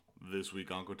This week,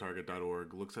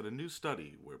 Oncotarget.org looks at a new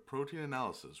study where protein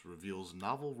analysis reveals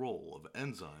novel role of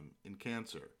enzyme in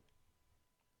cancer.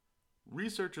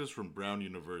 Researchers from Brown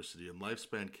University and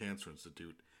Lifespan Cancer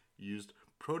Institute used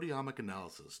proteomic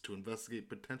analysis to investigate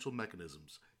potential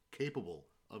mechanisms capable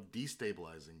of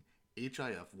destabilizing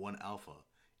HIF-1 alpha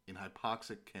in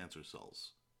hypoxic cancer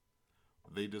cells.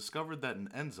 They discovered that an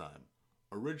enzyme,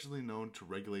 originally known to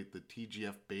regulate the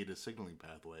TGF beta signaling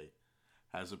pathway,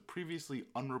 has a previously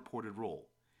unreported role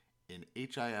in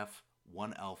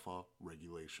HIF-1 alpha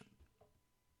regulation.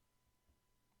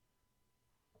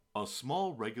 A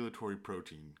small regulatory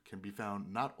protein can be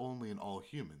found not only in all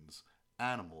humans,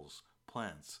 animals,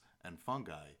 plants, and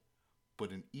fungi,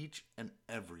 but in each and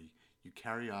every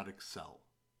eukaryotic cell.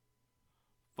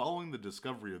 Following the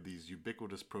discovery of these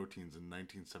ubiquitous proteins in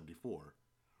 1974,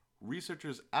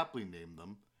 researchers aptly named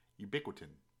them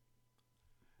ubiquitin.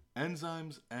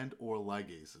 Enzymes and/or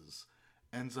ligases,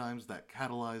 enzymes that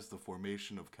catalyze the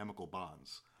formation of chemical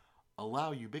bonds,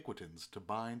 allow ubiquitins to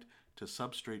bind to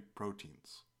substrate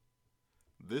proteins.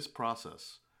 This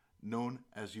process, known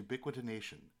as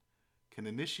ubiquitination, can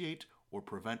initiate or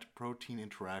prevent protein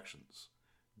interactions,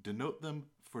 denote them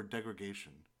for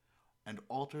degradation, and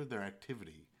alter their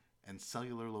activity and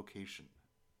cellular location.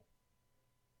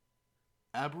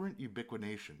 Aberrant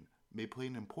ubiquitination may play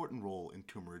an important role in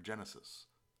tumorigenesis.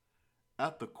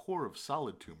 At the core of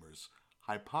solid tumors,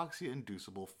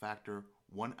 hypoxia-inducible factor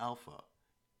 1 alpha,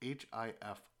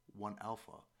 HIF-1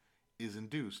 alpha, is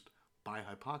induced by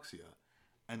hypoxia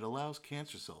and allows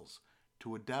cancer cells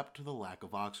to adapt to the lack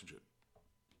of oxygen.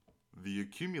 The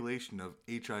accumulation of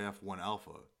HIF-1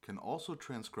 alpha can also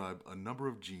transcribe a number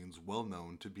of genes well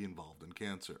known to be involved in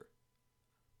cancer.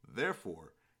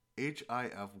 Therefore,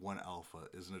 HIF-1 alpha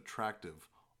is an attractive,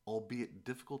 albeit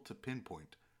difficult to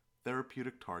pinpoint,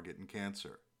 therapeutic target in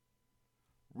cancer.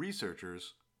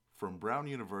 Researchers from Brown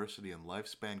University and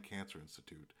Lifespan Cancer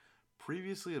Institute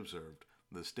previously observed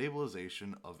the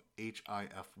stabilization of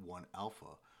HIF-1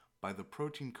 alpha by the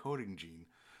protein coding gene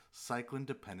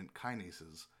cyclin-dependent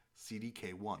kinases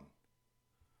CDK1.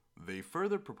 They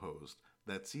further proposed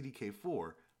that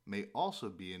CDK4 may also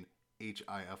be an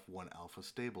HIF-1 alpha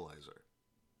stabilizer.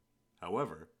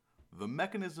 However, the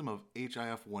mechanism of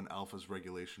HIF-1 alpha's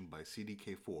regulation by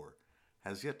CDK4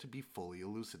 has yet to be fully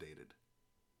elucidated.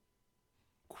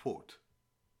 Quote,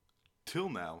 "Till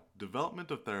now,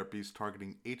 development of therapies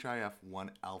targeting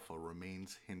HIF-1 alpha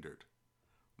remains hindered.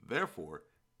 Therefore,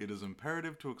 it is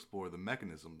imperative to explore the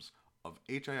mechanisms of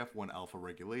HIF-1 alpha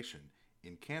regulation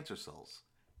in cancer cells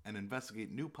and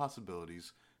investigate new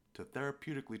possibilities to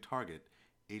therapeutically target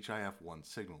HIF-1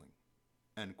 signaling."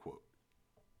 End quote.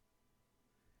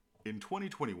 In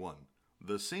 2021,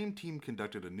 the same team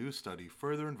conducted a new study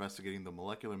further investigating the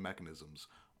molecular mechanisms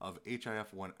of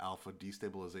HIF-1 alpha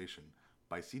destabilization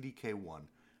by CDK1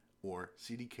 or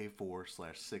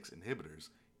CDK4/6 inhibitors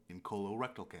in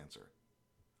colorectal cancer.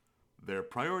 Their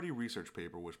priority research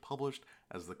paper was published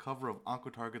as the cover of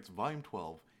Oncotarget's Volume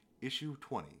 12, Issue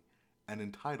 20, and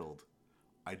entitled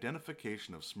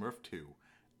Identification of SMURF2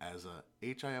 as a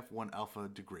HIF-1 alpha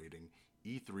degrading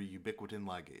E3 ubiquitin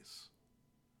ligase.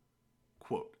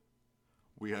 Quote,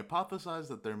 "We hypothesize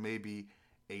that there may be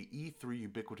a E3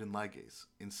 ubiquitin ligase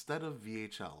instead of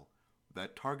VHL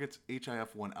that targets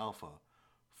HIF-1 alpha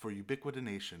for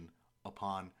ubiquitination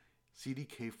upon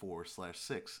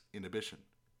CDK4/6 inhibition."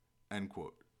 End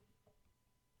quote.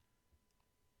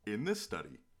 In this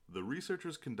study, the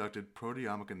researchers conducted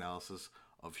proteomic analysis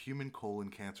of human colon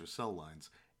cancer cell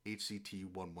lines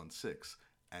HCT116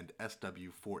 and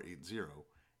SW480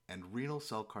 and renal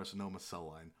cell carcinoma cell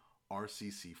line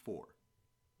RCC4.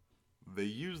 They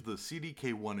used the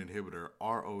CDK1 inhibitor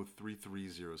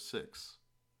RO3306,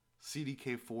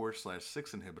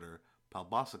 CDK4/6 inhibitor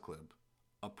palbociclib,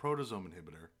 a proteasome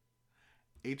inhibitor,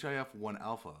 HIF-1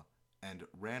 alpha and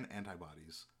RAN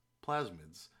antibodies,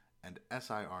 plasmids, and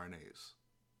siRNAs.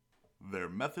 Their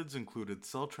methods included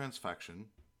cell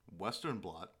transfection, Western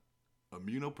blot,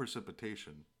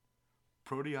 immunoprecipitation,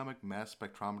 proteomic mass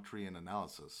spectrometry and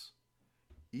analysis,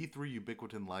 E3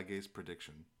 ubiquitin ligase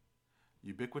prediction,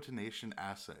 ubiquitination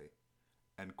assay,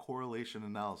 and correlation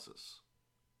analysis.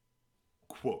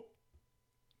 Quote,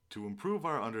 "To improve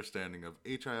our understanding of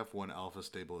HIF-1 alpha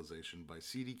stabilization by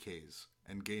CDKs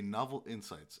and gain novel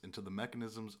insights into the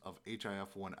mechanisms of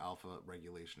HIF-1 alpha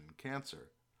regulation in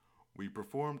cancer, we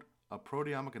performed a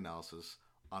proteomic analysis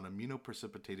on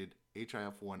immunoprecipitated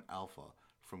HIF-1 alpha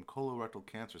from colorectal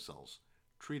cancer cells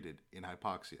treated in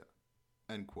hypoxia."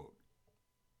 End quote.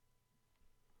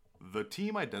 The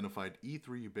team identified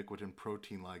E3 ubiquitin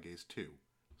protein ligase 2,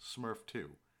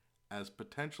 SMURF2, as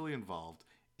potentially involved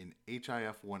in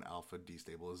HIF-1 alpha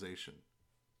destabilization.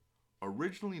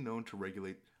 Originally known to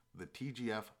regulate the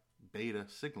TGF beta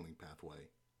signaling pathway,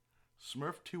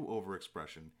 SMURF2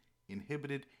 overexpression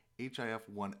inhibited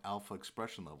HIF-1 alpha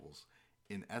expression levels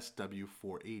in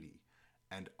SW480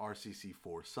 and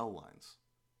RCC4 cell lines.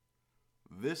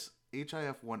 This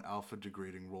HIF-1 alpha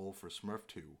degrading role for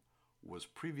SMURF2 was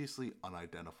previously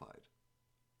unidentified.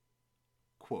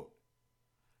 Quote,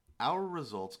 our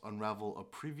results unravel a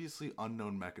previously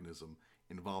unknown mechanism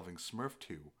involving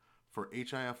SMURF2 for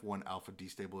HIF-1 alpha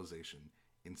destabilization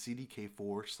in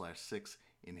CDK4/6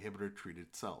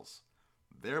 inhibitor-treated cells,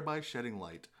 thereby shedding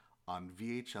light on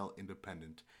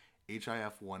VHL-independent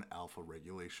HIF-1 alpha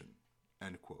regulation.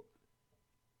 End quote.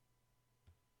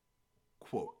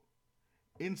 Quote,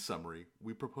 in summary,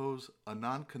 we propose a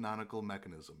non-canonical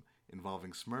mechanism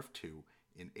involving SMURF2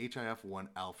 in HIF-1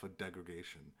 alpha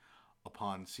degradation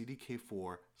upon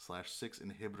CDK4/6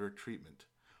 inhibitor treatment,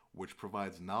 which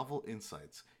provides novel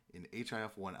insights in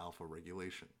HIF-1 alpha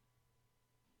regulation.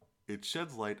 It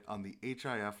sheds light on the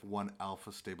HIF-1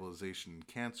 alpha stabilization in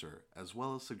cancer, as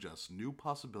well as suggests new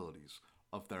possibilities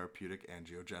of therapeutic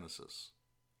angiogenesis.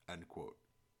 End quote.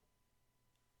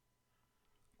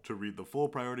 To read the full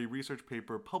priority research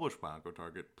paper published by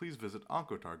OncoTarget, please visit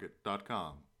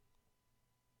oncotarget.com.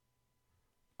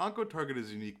 OncoTarget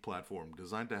is a unique platform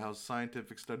designed to house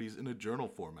scientific studies in a journal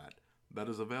format that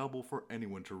is available for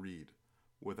anyone to read,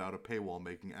 without a paywall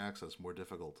making access more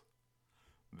difficult.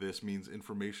 This means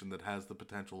information that has the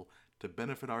potential to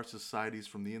benefit our societies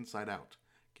from the inside out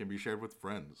can be shared with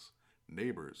friends,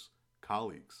 neighbors,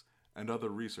 colleagues, and other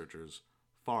researchers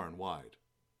far and wide.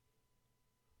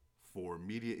 For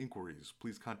media inquiries,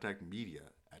 please contact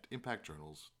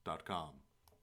media@impactjournals.com.